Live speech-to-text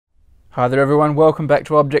Hi there everyone, welcome back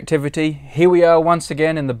to Objectivity. Here we are once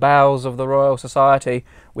again in the bowels of the Royal Society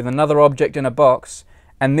with another object in a box,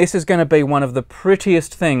 and this is going to be one of the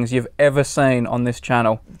prettiest things you've ever seen on this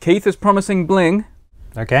channel. Keith is promising bling.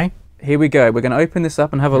 Okay. Here we go, we're going to open this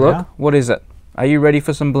up and have a look. What is it? Are you ready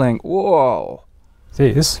for some bling? Whoa!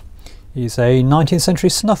 This is a 19th century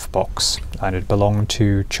snuff box, and it belonged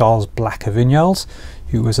to Charles Blacker Vignoles,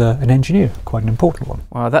 who was an engineer, quite an important one.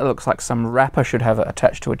 Wow, that looks like some rapper should have it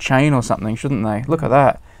attached to a chain or something, shouldn't they? Look at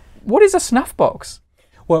that. What is a snuff box?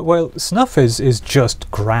 Well, snuff is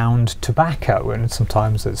just ground tobacco, and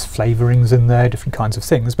sometimes there's flavourings in there, different kinds of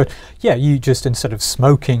things. But yeah, you just, instead of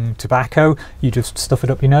smoking tobacco, you just stuff it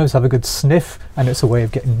up your nose, have a good sniff, and it's a way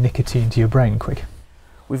of getting nicotine to your brain quick.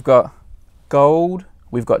 We've got gold,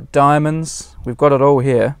 we've got diamonds, we've got it all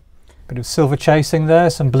here. Bit of silver chasing there,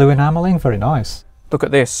 some blue enamelling, very nice. Look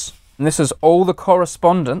at this. And this is all the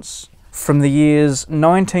correspondence from the years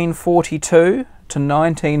 1942 to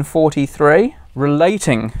 1943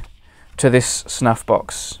 relating to this snuff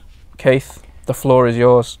box. Keith, the floor is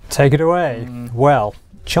yours. Take it away. Well,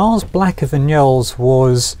 Charles Blacker Vignoles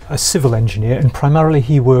was a civil engineer, and primarily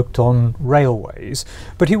he worked on railways,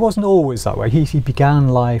 but he wasn't always that way. He began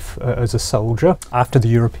life as a soldier. After the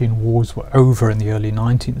European wars were over in the early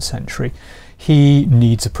 19th century, he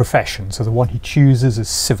needs a profession, so the one he chooses is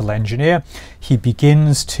civil engineer. He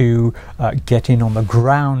begins to get in on the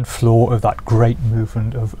ground floor of that great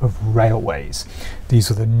movement of railways.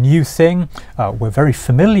 These were the new thing. We're very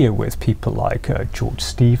familiar with people like George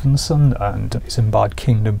Stevenson and Isambard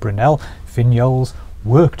Kingdom Brunel. Vignoles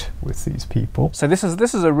worked with these people. So this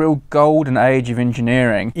is a real golden age of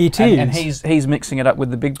engineering. It is. And he's mixing it up with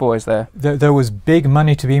the big boys there. There was big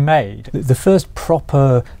money to be made. The first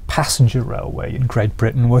proper passenger railway in Great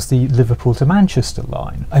Britain was the Liverpool to Manchester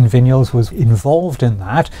line, and Vignoles was involved in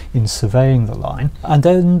that, in surveying the line. And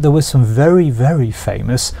then there was some very, very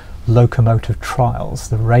famous locomotive trials,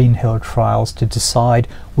 the Rainhill trials, to decide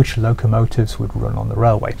which locomotives would run on the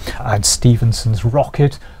railway. And Stevenson's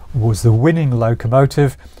rocket was the winning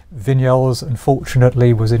locomotive. Vignoles,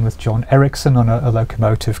 unfortunately, was in with John Ericsson on a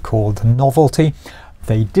locomotive called the Novelty.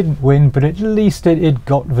 They didn't win, but at least it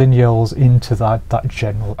got Vignoles into that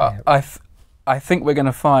general area. I think we're going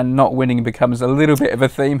to find not winning becomes a little bit of a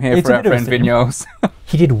theme here for our friend Vignoles.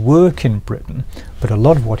 He did work in Britain, but a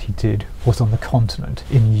lot of what he did was on the continent,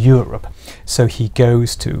 in Europe. So he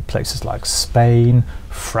goes to places like Spain,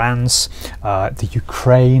 France, the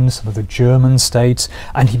Ukraine, some of the German states,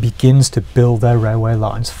 and he begins to build their railway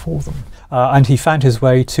lines for them. And he found his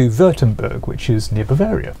way to Württemberg, which is near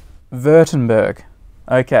Bavaria. Württemberg.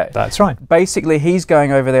 Okay. That's right. Basically, he's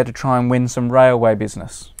going over there to try and win some railway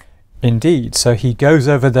business. Indeed. So he goes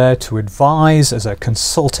over there to advise as a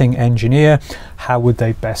consulting engineer how would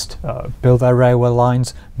they best build their railway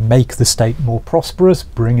lines, make the state more prosperous,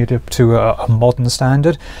 bring it up to a modern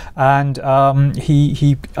standard, and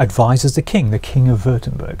he advises the king of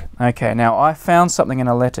Württemberg. Okay, now I found something in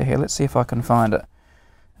a letter here. Let's see if I can find it.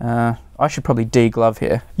 I should probably de-glove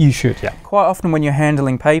here. You should, yeah. Quite often when you're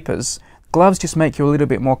handling papers, gloves just make you a little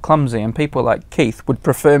bit more clumsy, and people like Keith would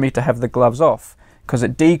prefer me to have the gloves off, because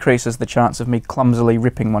it decreases the chance of me clumsily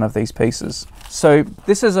ripping one of these pieces. So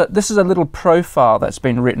this is a little profile that's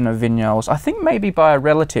been written of Vignoles, I think maybe by a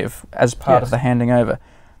relative as part of the handing over.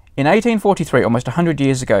 In 1843, almost 100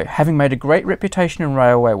 years ago, having made a great reputation in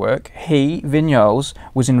railway work, he, Vignoles,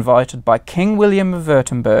 was invited by King William of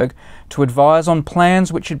Württemberg to advise on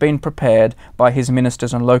plans which had been prepared by his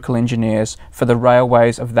ministers and local engineers for the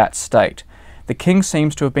railways of that state. The king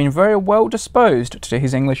seems to have been very well disposed to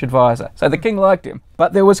his English advisor, so the king liked him.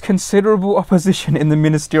 But there was considerable opposition in the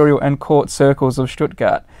ministerial and court circles of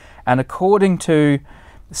Stuttgart, and according to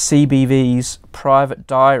CBV's private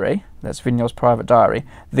diary, that's Vignoles' private diary,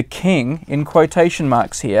 the king, in quotation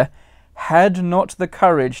marks here, had not the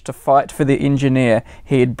courage to fight for the engineer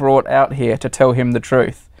he had brought out here to tell him the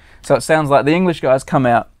truth. So it sounds like the English guys come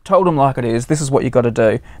out, told him like it is, this is what you got to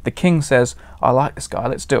do. The king says, I like this guy,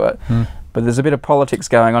 let's do it. But there's a bit of politics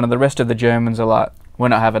going on, and the rest of the Germans are like, we're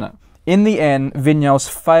not having it. In the end, Vignoles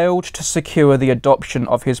failed to secure the adoption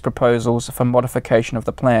of his proposals for modification of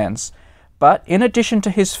the plans. But in addition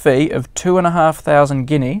to his fee of 2,500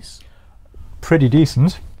 guineas... Pretty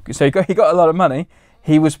decent. So he got a lot of money.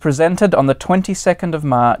 He was presented on the 22nd of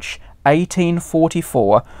March,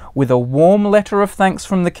 1844, with a warm letter of thanks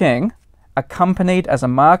from the king, accompanied as a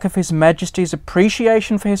mark of His Majesty's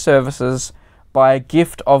appreciation for his services by a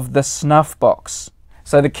gift of the snuff box.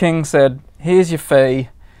 So the king said, here's your fee,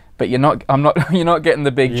 but you're not getting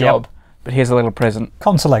the big job, but here's a little present.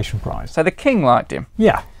 Consolation prize. So the king liked him.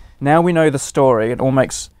 Yeah. Now we know the story,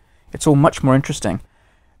 it's all much more interesting.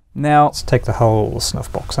 Now, Let's take the whole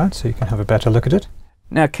snuff box out so you can have a better look at it.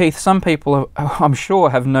 Now, Keith, some people, I'm sure,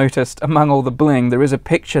 have noticed among all the bling, there is a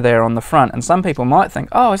picture there on the front, and some people might think,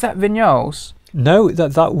 oh, is that Vignoles? No,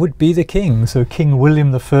 that would be the king, so King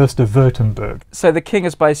William I of Württemberg. So the king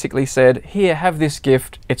has basically said, here, have this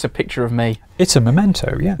gift, it's a picture of me. It's a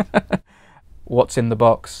memento, yeah. What's in the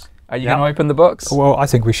box? Are you going to open the box? Well, I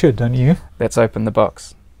think we should, don't you? Let's open the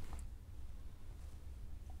box.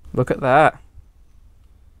 Look at that.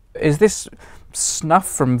 Is this snuff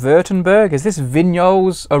from Württemberg? Is this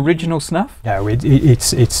Vignoles' original snuff? No, it's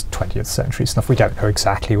 20th century snuff. We don't know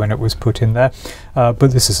exactly when it was put in there, but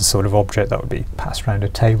this is a sort of object that would be passed around a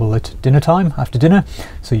table at dinner time, after dinner,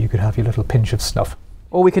 so you could have your little pinch of snuff.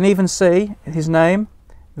 Or we can even see his name,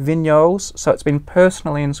 Vignoles, so it's been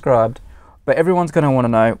personally inscribed. But everyone's going to want to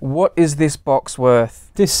know, what is this box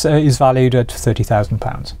worth? This is valued at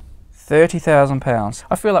 £30,000. £30,000.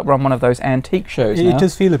 I feel like we're on one of those antique shows now. It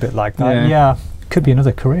does feel a bit like that, yeah. Could be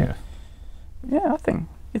another career. Yeah,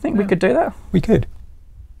 you think we could do that? We could.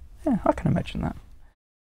 Yeah, I can imagine that.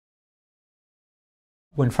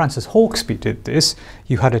 When Francis Hawksby did this,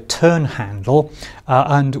 you had a turn handle,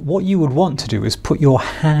 and what you would want to do is put your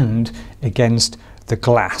hand against the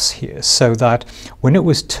glass here, so that when it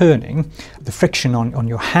was turning, the friction on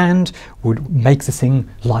your hand would make the thing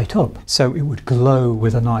light up, so it would glow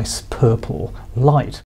with a nice purple light.